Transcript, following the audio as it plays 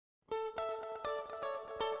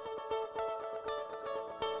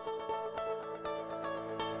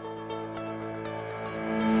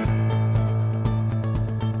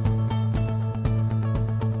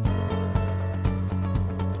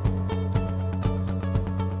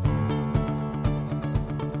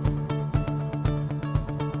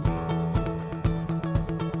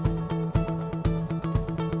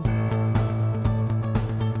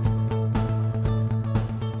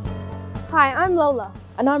Hi, I'm Lola.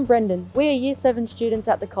 And I'm Brendan. We are Year 7 students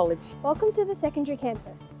at the college. Welcome to the secondary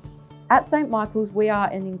campus. At St Michael's, we are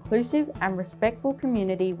an inclusive and respectful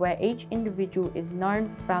community where each individual is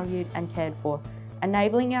known, valued and cared for,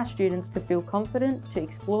 enabling our students to feel confident, to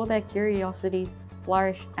explore their curiosities,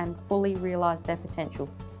 flourish and fully realise their potential.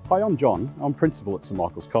 Hi, I'm John. I'm Principal at St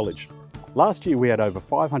Michael's College. Last year we had over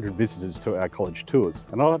 500 visitors to our college tours,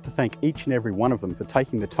 and I'd like to thank each and every one of them for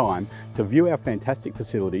taking the time to view our fantastic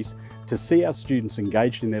facilities, to see our students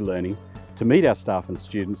engaged in their learning, to meet our staff and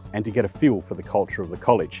students and to get a feel for the culture of the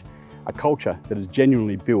college, a culture that is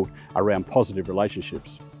genuinely built around positive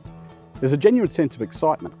relationships. There's a genuine sense of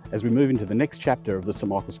excitement as we move into the next chapter of the St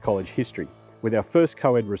Michael's College history, with our first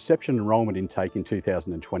co-ed reception enrolment intake in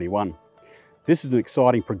 2021. This is an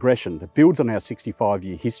exciting progression that builds on our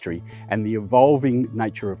 65-year history and the evolving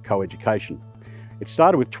nature of co-education. It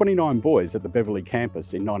started with 29 boys at the Beverley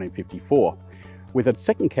campus in 1954, with a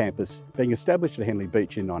second campus being established at Henley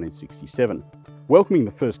Beach in 1967, welcoming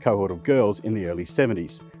the first cohort of girls in the early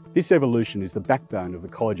 70s. This evolution is the backbone of the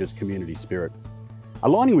college's community spirit.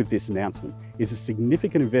 Aligning with this announcement is a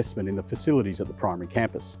significant investment in the facilities at the primary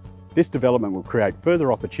campus. This development will create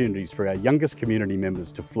further opportunities for our youngest community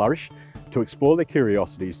members to flourish, to explore their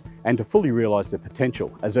curiosities and to fully realise their potential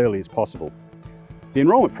as early as possible. The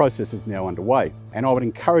enrolment process is now underway, and I would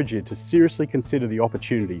encourage you to seriously consider the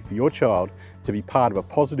opportunity for your child to be part of a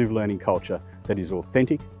positive learning culture that is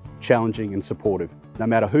authentic, challenging and supportive, no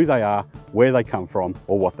matter who they are, where they come from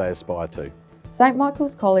or what they aspire to. St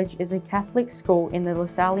Michael's College is a Catholic school in the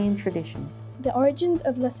Lasallian tradition. The origins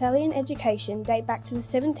of Lasallian education date back to the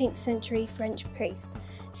 17th century French priest,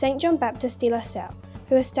 Saint John Baptiste de La Salle,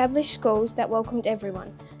 who established schools that welcomed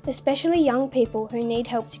everyone, especially young people who need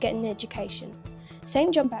help to get an education.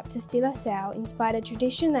 Saint John Baptiste de La Salle inspired a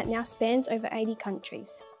tradition that now spans over 80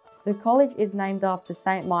 countries. The college is named after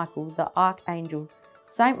Saint Michael, the Archangel.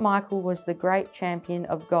 Saint Michael was the great champion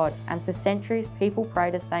of God, and for centuries people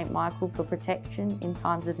pray to Saint Michael for protection in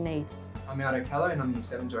times of need. I'm Aldo Callow and I'm the Year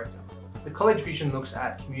 7 Director. The college vision looks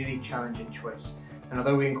at community, challenge and choice. And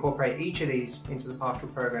although we incorporate each of these into the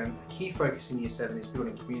pastoral program, a key focus in Year 7 is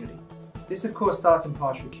building community. This of course starts in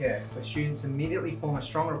pastoral care, where students immediately form a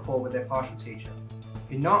strong rapport with their pastoral teacher,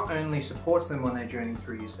 who not only supports them on their journey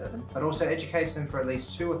through Year 7, but also educates them for at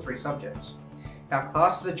least 2 or 3 subjects. Our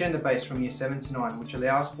classes are gender-based from Year 7 to 9, which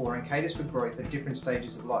allows for and caters for growth at different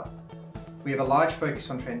stages of life. We have a large focus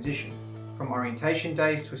on transition, from orientation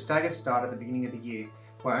days to a staggered start at the beginning of the year,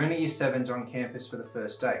 where only Year 7s are on campus for the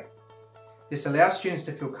first day. This allows students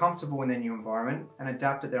to feel comfortable in their new environment and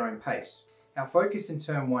adapt at their own pace. Our focus in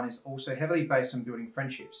Term 1 is also heavily based on building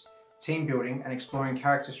friendships, team building and exploring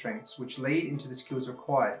character strengths which lead into the skills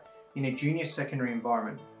required in a junior secondary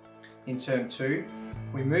environment. In Term 2,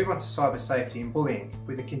 we move on to cyber safety and bullying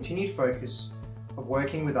with a continued focus of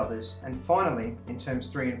working with others, and finally in Terms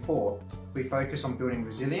 3 and 4 we focus on building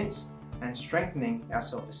resilience and strengthening our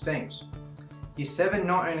self-esteem. Year 7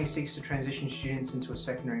 not only seeks to transition students into a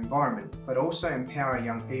secondary environment, but also empower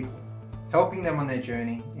young people, helping them on their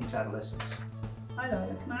journey into adolescence. Hi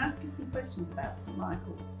Lola, can I ask you some questions about St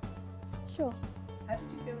Michael's? Sure. How did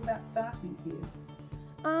you feel about starting here?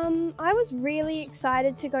 I was really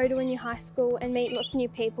excited to go to a new high school and meet lots of new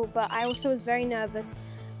people, but I also was very nervous.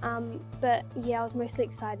 But yeah, I was mostly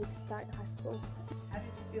excited to start high school. How did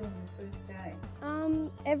you feel on your first day?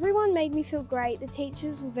 Everyone made me feel great. The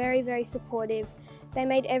teachers were very, very supportive. They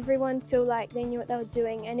made everyone feel like they knew what they were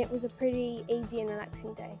doing, and it was a pretty easy and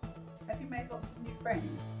relaxing day. Have you made lots of new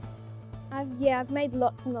friends? I've made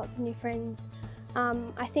lots and lots of new friends.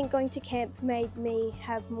 I think going to camp made me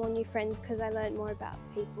have more new friends because I learned more about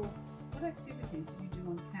people. What activities did you do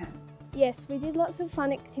on camp? Yes, we did lots of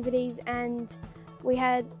fun activities, and we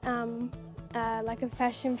had like a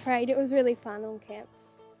fashion parade. It was really fun on camp.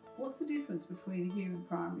 What's the difference between here and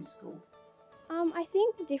primary school? I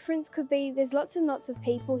think the difference could be there's lots and lots of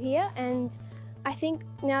people here, and I think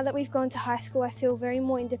now that we've gone to high school I feel very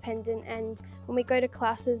more independent, and when we go to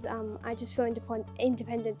classes I just feel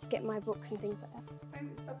independent to get my books and things like that.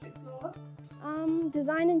 Favourite subjects, Lola?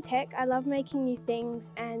 Design and tech. I love making new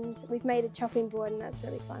things, and we've made a chopping board and that's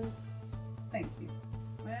really fun. Thank you.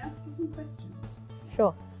 May I ask you some questions?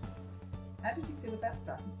 Sure. How did you feel about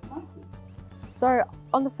starting St Michael's? So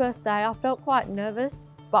on the first day I felt quite nervous,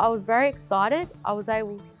 but I was very excited.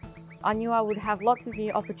 I knew I would have lots of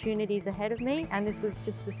new opportunities ahead of me, and this was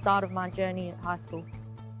just the start of my journey at high school.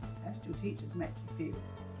 How did your teachers make you feel?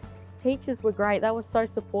 Teachers were great. They were so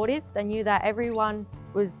supportive. They knew that everyone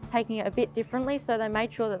was taking it a bit differently, so they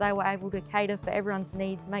made sure that they were able to cater for everyone's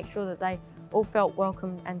needs, make sure that they all felt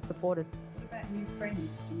welcome and supported. What about new friends? Did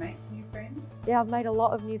you make new friends? Yeah, I've made a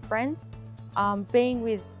lot of new friends. being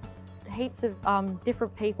with heaps of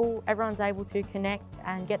different people, everyone's able to connect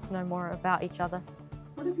and get to know more about each other.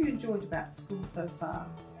 What have you enjoyed about school so far?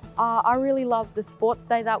 I really loved the sports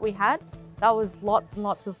day that we had. That was lots and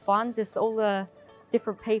lots of fun, just all the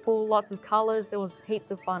different people, lots of colours, it was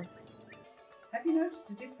heaps of fun. Have you noticed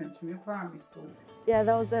a difference from your primary school? Yeah,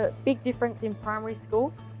 there was a big difference in primary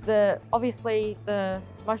school. Obviously the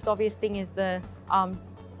most obvious thing is the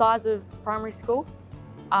size of primary school.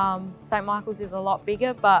 St Michael's is a lot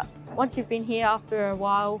bigger, but once you've been here after a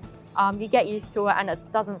while, you get used to it and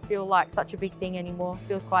it doesn't feel like such a big thing anymore. It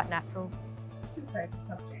feels quite natural. What's your favourite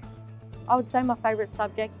subject? I would say my favourite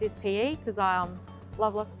subject is PE because I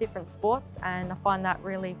love lots of different sports and I find that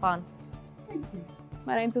really fun. Thank you.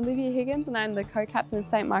 My name's Olivia Higgins and I'm the co-captain of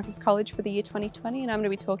St Michael's College for the year 2020, and I'm going to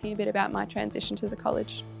be talking a bit about my transition to the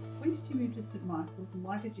college. When did you move to St Michael's and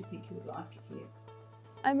why did you think you would like it here?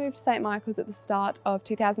 I moved to St Michael's at the start of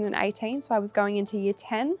 2018, so I was going into year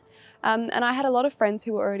 10, and I had a lot of friends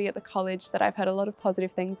who were already at the college that I've heard a lot of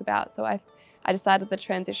positive things about, so I decided the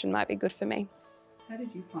transition might be good for me. How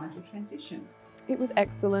did you find your transition? It was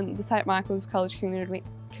excellent. The St Michael's College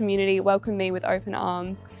community welcomed me with open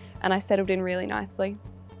arms and I settled in really nicely.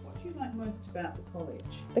 What do you like most about the college?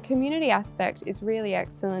 The community aspect is really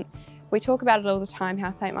excellent. We talk about it all the time,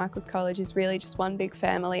 how St Michael's College is really just one big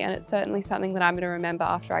family, and it's certainly something that I'm going to remember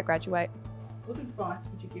after I graduate. What advice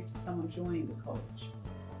would you give to someone joining the college?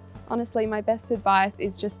 Honestly, my best advice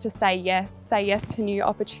is just to say yes to new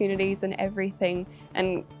opportunities and everything,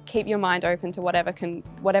 and keep your mind open to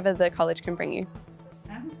whatever the college can bring you.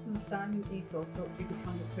 How has the Lasallian ethos helped you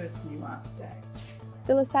become the person you are today?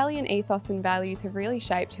 The Lasallian ethos and values have really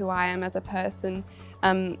shaped who I am as a person,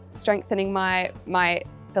 strengthening my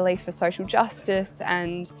belief for social justice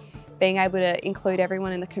and being able to include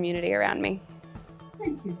everyone in the community around me.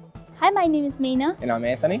 Thank you. Hi, my name is Meena. And I'm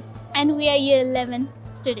Anthony. And we are Year 11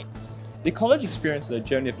 students. The college experiences a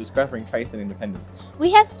journey of discovering faith and independence.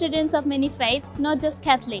 We have students of many faiths, not just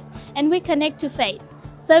Catholic, and we connect to faith.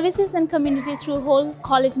 Services and community through whole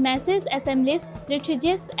college masses, assemblies,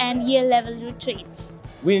 liturgies, and year-level retreats.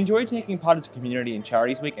 We enjoy taking part as a community in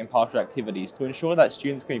Charities Week and pastoral activities to ensure that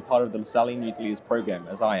students can be part of the Lasallian Youth Leaders program,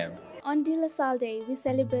 as I am. On De La Salle Day, we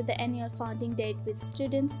celebrate the annual founding date with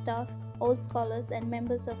students, staff, old scholars and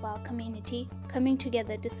members of our community coming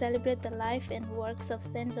together to celebrate the life and works of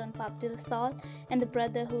St. John Pape de La Salle and the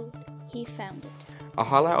brotherhood he founded. A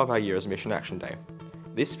highlight of our year is Mission Action Day.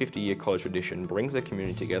 This 50-year college tradition brings the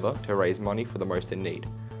community together to raise money for the most in need.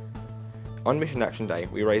 On Mission Action Day,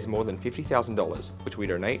 we raised more than $50,000, which we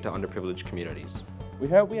donate to underprivileged communities. We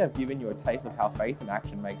hope we have given you a taste of how faith and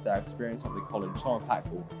action makes our experience of the college so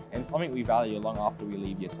impactful and something we value long after we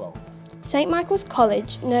leave Year 12. St Michael's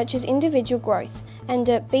College nurtures individual growth and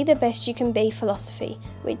a Be the Best You Can Be philosophy,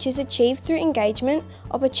 which is achieved through engagement,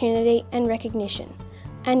 opportunity and recognition,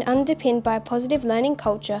 and underpinned by a positive learning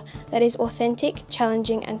culture that is authentic,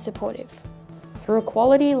 challenging and supportive. Through a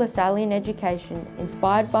quality Lasallian education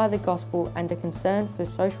inspired by the gospel and a concern for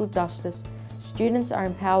social justice, students are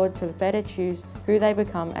empowered to better choose who they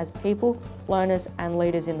become as people, learners and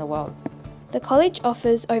leaders in the world. The college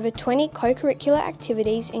offers over 20 co-curricular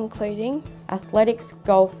activities including athletics,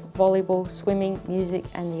 golf, volleyball, swimming, music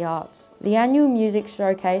and the arts. The annual music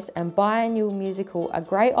showcase and biannual musical are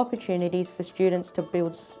great opportunities for students to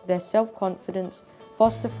build their self-confidence,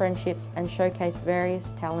 foster friendships and showcase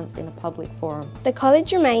various talents in a public forum. The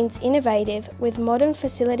college remains innovative with modern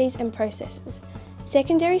facilities and processes.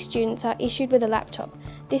 Secondary students are issued with a laptop.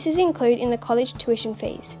 This is included in the college tuition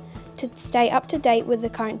fees to stay up to date with the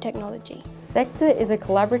current technology. Sector is a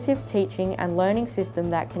collaborative teaching and learning system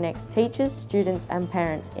that connects teachers, students and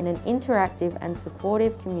parents in an interactive and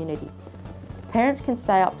supportive community. Parents can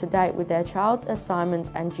stay up to date with their child's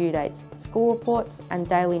assignments and due dates, school reports and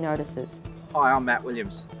daily notices. Hi, I'm Matt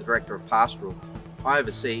Williams, the Director of Pastoral. I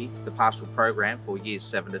oversee the pastoral program for years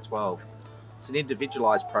 7 to 12. It's an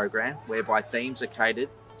individualised program whereby themes are catered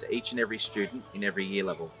to each and every student in every year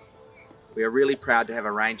level. We are really proud to have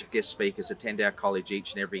a range of guest speakers attend our college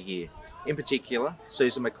each and every year. In particular,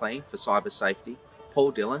 Susan McLean for cyber safety,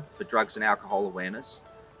 Paul Dillon for drugs and alcohol awareness,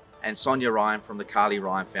 and Sonia Ryan from the Carly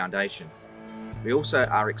Ryan Foundation. We also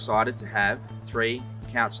are excited to have 3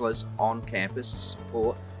 counsellors on campus to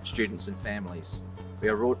support students and families. We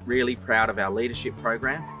are really proud of our leadership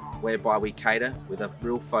program, whereby we cater with a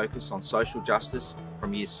real focus on social justice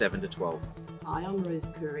from years 7 to 12. Hi, I'm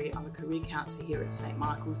Rose Curry. I'm a career counsellor here at St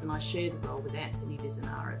Michael's and I share the role with Anthony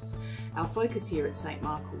Vizanaris. Our focus here at St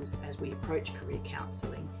Michael's as we approach career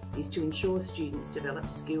counselling is to ensure students develop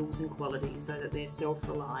skills and qualities so that they're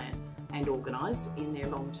self-reliant and organised in their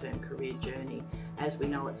long-term career journey. As we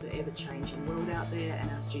know, it's an ever-changing world out there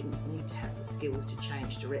and our students need to have the skills to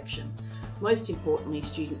change direction. Most importantly,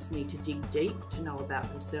 students need to dig deep to know about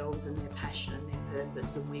themselves and their passion and their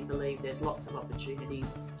purpose, and we believe there's lots of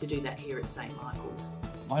opportunities to do that here at St Michael's.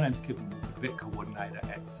 My name's Kevin Wolf, Vet Coordinator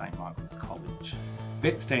at St Michael's College.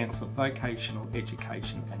 VET stands for Vocational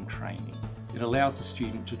Education and Training. It allows a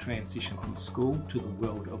student to transition from school to the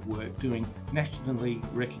world of work, doing nationally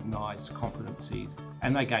recognised competencies,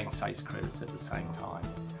 and they gain SACE credits at the same time.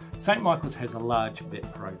 St Michael's has a large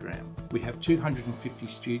VET program. We have 250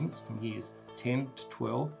 students from years 10 to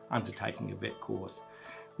 12 undertaking a VET course.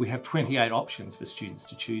 We have 28 options for students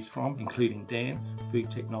to choose from, including dance,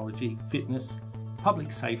 food technology, fitness,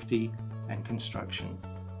 public safety and construction.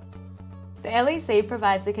 The LEC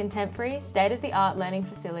provides a contemporary, state-of-the-art learning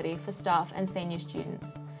facility for staff and senior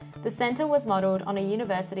students. The centre was modelled on a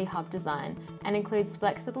university hub design and includes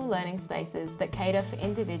flexible learning spaces that cater for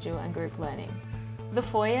individual and group learning. The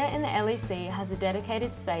foyer in the LEC has a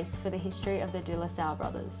dedicated space for the history of the De La Salle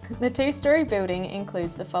brothers. The two-storey building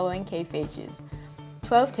includes the following key features: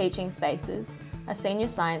 12 teaching spaces, a senior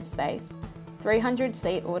science space,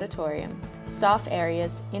 300-seat auditorium, staff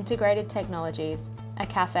areas, integrated technologies, a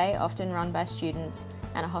cafe often run by students,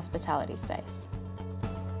 and a hospitality space.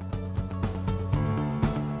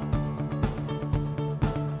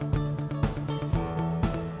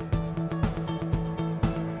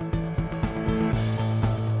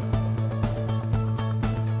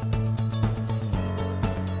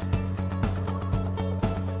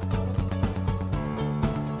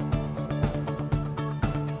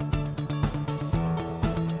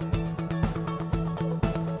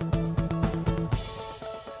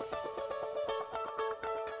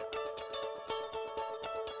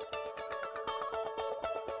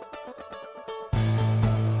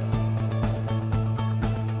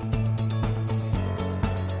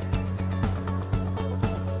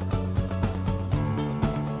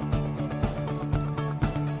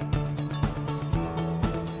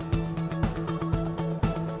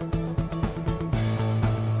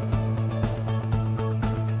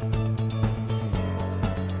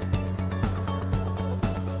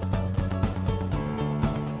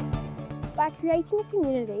 By creating a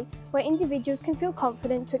community where individuals can feel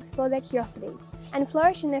confident to explore their curiosities and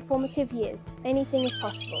flourish in their formative years, anything is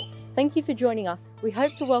possible. Thank you for joining us. We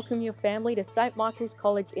hope to welcome your family to St Michael's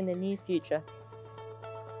College in the near future.